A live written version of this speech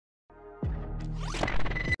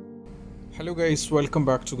Hello guys, welcome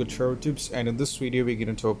back to Guitar Tips, and in this video we're going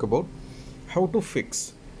to talk about how to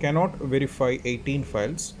fix cannot verify 18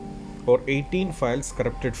 files or 18 files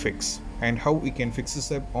corrupted fix, and how we can fix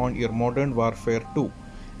this up on your Modern Warfare 2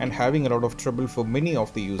 and having a lot of trouble for many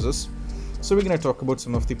of the users. So we're going to talk about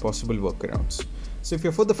some of the possible workarounds. So if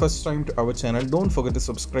you're for the first time to our channel, don't forget to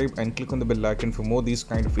subscribe and click on the bell icon for more these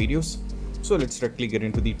kind of videos. So let's directly get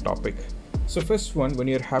into the topic. So first one, when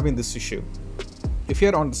you're having this issue, if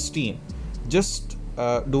you're on the Steam, just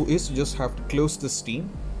have to close the Steam.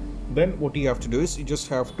 Then what you have to do is you just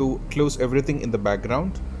have to close everything in the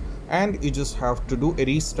background, and you just have to do a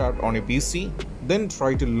restart on a PC. Then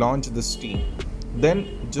try to launch the Steam.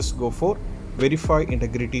 Then just go for verify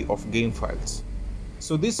integrity of game files.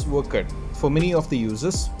 So this worked for many of the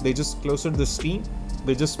users. They just closed the Steam.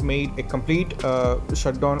 They just made a complete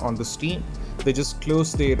shutdown on the Steam. They just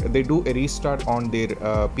they do a restart on their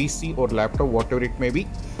PC or laptop, whatever it may be.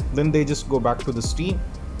 Then they just go back to the Steam.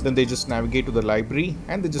 Then they just navigate to the library,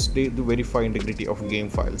 and they just do verify integrity of game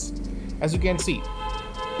files. As you can see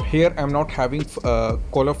here, I'm not having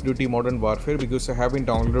Call of Duty Modern Warfare because I haven't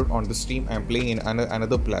downloaded on the Steam. I'm playing in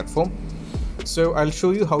another platform. So I'll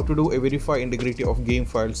show you how to do a verify integrity of game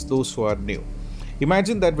files, those who are new.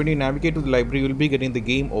 Imagine that when you navigate to the library, you'll be getting the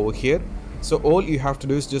game over here. So all you have to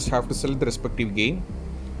do is just have to select the respective game.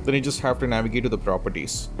 Then you just have to navigate to the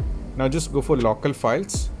properties. Now just go for local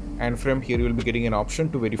files, and from here you will be getting an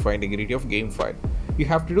option to verify integrity of game file. You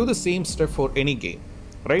have to do the same step for any game,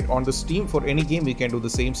 right? On the Steam, for any game we can do the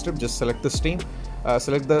same step. Just select the Steam,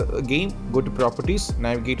 select the game, go to properties,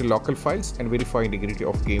 navigate to local files, and verify integrity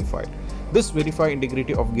of game file. This verify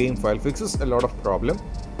integrity of game file fixes a lot of problem.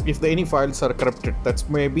 If any files are corrupted, that's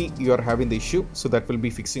maybe you are having the issue, so that will be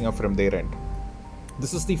fixing up from their end.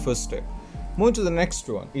 This is the first step. Moving to the next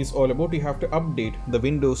one is all about you have to update the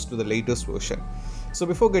Windows to the latest version. So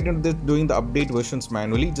before getting into doing the update versions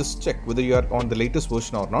manually, just check whether you are on the latest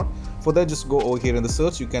version or not. For that, just go over here in the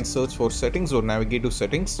search. You can search for settings or navigate to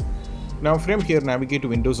settings. Now from here, navigate to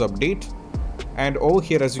Windows Update. And over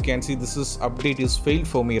here, as you can see, this update is failed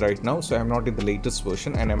for me right now. So I'm not in the latest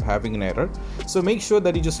version and I'm having an error. So make sure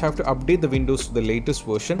that you just have to update the Windows to the latest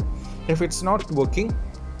version. If it's not working,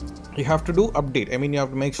 you have to do update. I mean, you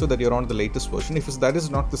have to make sure that you're on the latest version. If that is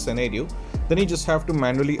not the scenario, then you just have to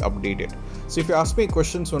manually update it. So if you ask me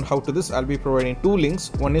questions on how to this, I'll be providing two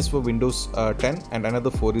links. One is for Windows 10 and another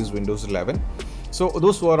for is Windows 11. So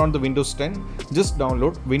those who are on the Windows 10, just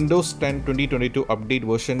download Windows 10 2022 update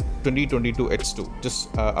version 2022H2.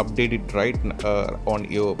 Just update it right on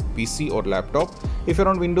your PC or laptop. If you're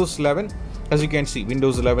on Windows 11, as you can see,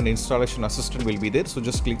 Windows 11 installation assistant will be there. So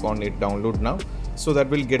just click on it, download now. So that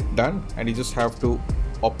will get done, and you just have to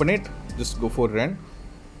open it. Just go for run,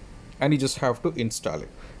 and you just have to install it.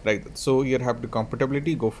 Right. So you have the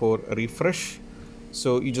compatibility. Go for refresh.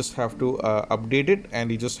 So you just have to update it,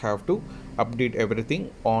 and you just have to update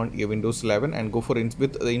everything on your Windows 11 and go for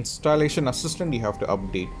with the installation assistant. You have to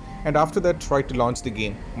update, and after that try to launch the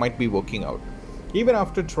game. Might be working out. Even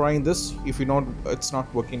after trying this, if it's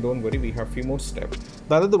not working, don't worry, we have few more steps.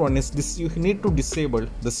 The other one is this: you need to disable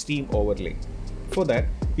the Steam overlay. For that,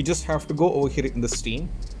 you just have to go over here in the Steam,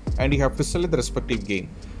 and you have to select the respective game.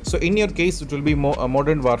 So in your case, it will be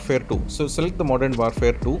Modern Warfare 2. So select the Modern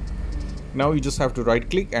Warfare 2. Now you just have to right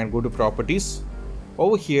click and go to properties.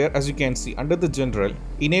 Over here, as you can see, under the general,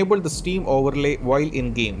 enable the Steam overlay while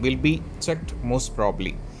in game will be checked most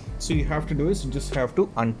probably. So you have to do is you just have to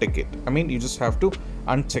uncheck it. I mean, you just have to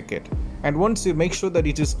uncheck it. And once you make sure that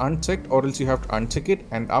it is unchecked, or else you have to uncheck it,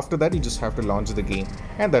 and after that you just have to launch the game,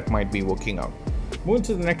 and that might be working out. Moving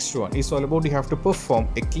to the next one is all about you have to perform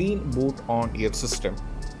a clean boot on your system.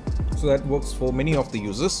 So that works for many of the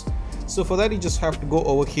users. So for that, you just have to go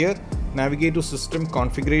over here, navigate to system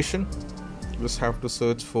configuration. Just have to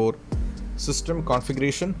search for system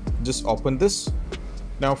configuration. Just open this.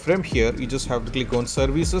 Now from here, you just have to click on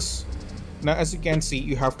services. Now as you can see,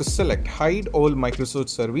 you have to select hide all Microsoft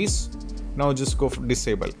service. Now just go for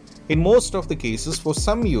disable. In most of the cases, for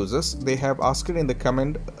some users, they have asked it in the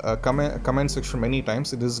comment section many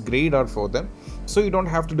times. It is grayed out for them. So you don't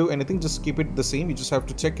have to do anything, just keep it the same. You just have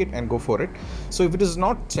to check it and go for it. So if it is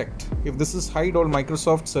not checked, if this is hide all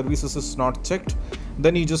Microsoft services is not checked,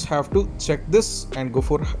 then you just have to check this and go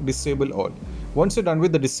for disable all. Once you're done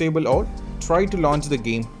with the disable all, try to launch the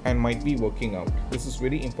game and might be working out. This is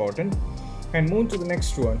very important. And moving to the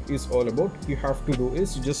next one is all about you have to do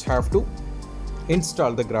is you just have to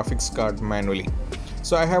install the graphics card manually.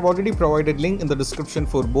 So I have already provided link in the description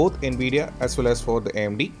for both NVIDIA as well as for the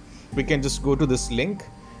AMD. We can just go to this link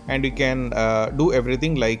and you can do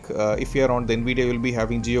everything like if you are on the NVIDIA, you will be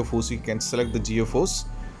having GeForce. You can select the GeForce.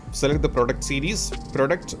 select the product series,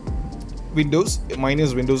 product Windows, mine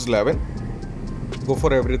is Windows 11. Go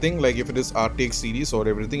for everything, like if it is RTX series or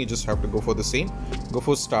everything, you just have to go for the same. Go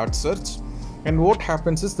for start search, and what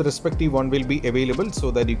happens is the respective one will be available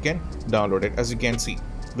so that you can download it. As you can see,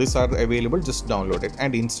 these are available, just download it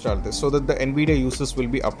and install this so that the NVIDIA users will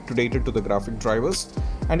be up to date to the graphic drivers.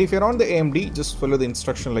 And if you're on the AMD, just follow the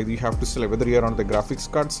instruction, like you have to select whether you're on the graphics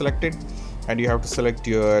card selected, and you have to select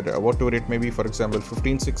your whatever it may be, for example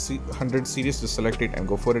 15600 series, just select it and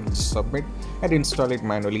go for it, just submit and install it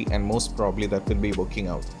manually, and most probably that will be working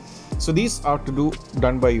out. So these are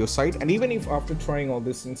done by your side, and even if after trying all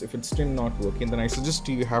these things, if it's still not working, then I suggest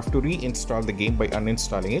you have to reinstall the game by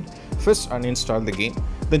uninstalling it. First uninstall the game,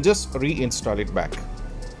 then just reinstall it back.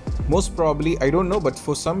 Most probably, I don't know, but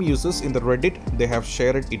for some users in the Reddit, they have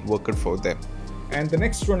shared it worked for them. And the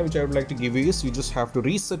next one which I would like to give you is you just have to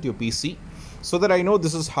reset your PC. So that I know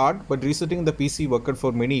this is hard, but resetting the PC worked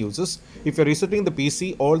for many users. If you're resetting the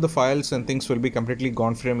PC, all the files and things will be completely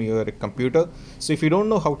gone from your computer. So if you don't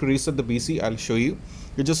know how to reset the PC, I'll show you.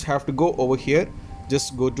 You just have to go over here,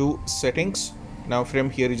 just go to settings. Now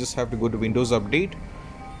from here you just have to go to Windows Update.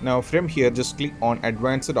 Now from here just click on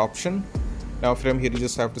advanced option. Now from here you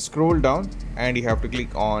just have to scroll down and you have to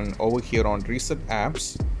click on over here on reset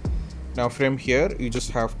apps. Now from here you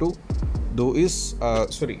just have to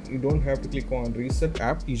you don't have to click on reset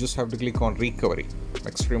app, you just have to click on recovery.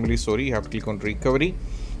 Extremely sorry, you have to click on recovery.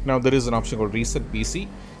 Now there is an option called reset PC,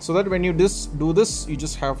 so that when you do this, you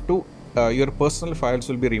just have to your personal files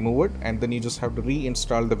will be removed, and then you just have to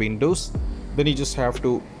reinstall the Windows. Then you just have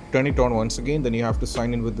to turn it on once again, then you have to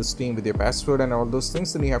sign in with the Steam with your password and all those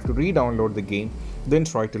things. Then you have to re-download the game, then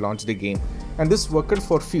try to launch the game. And this worked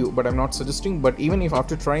for few, but I'm not suggesting. But even if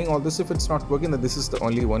after trying all this, if it's not working, then this is the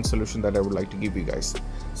only one solution that I would like to give you guys.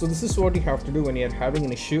 So this is what you have to do when you're having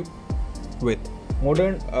an issue with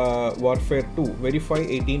Modern Warfare 2. Verify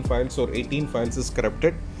 18 files or 18 files is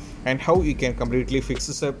corrupted, and how you can completely fix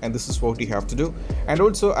this up, and this is what you have to do. And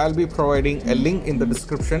also I'll be providing a link in the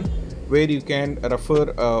description where you can refer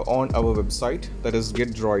on our website, that is Get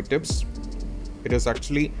Droid Tips. It is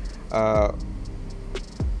actually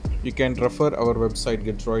you can refer our website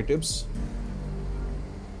Get Droid Tips.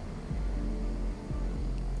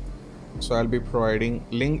 So I'll be providing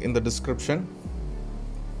link in the description,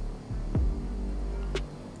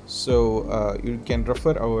 so you can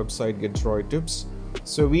refer our website Get Droid Tips.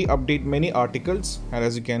 So we update many articles, and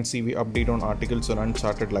as you can see, we update on articles on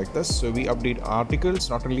Uncharted like this. So we update articles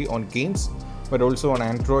not only on games but also on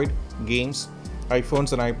Android, games,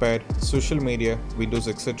 iPhones and iPad, social media, Windows,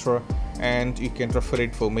 etc. And you can refer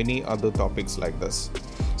it for many other topics like this.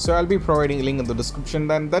 So I'll be providing a link in the description.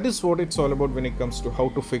 Then that is what it's all about when it comes to how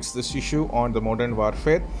to fix this issue on the Modern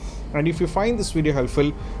Warfare. And if you find this video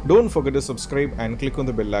helpful, don't forget to subscribe and click on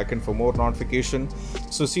the bell icon for more notification.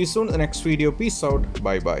 So see you soon in the next video. Peace out.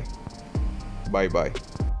 Bye bye.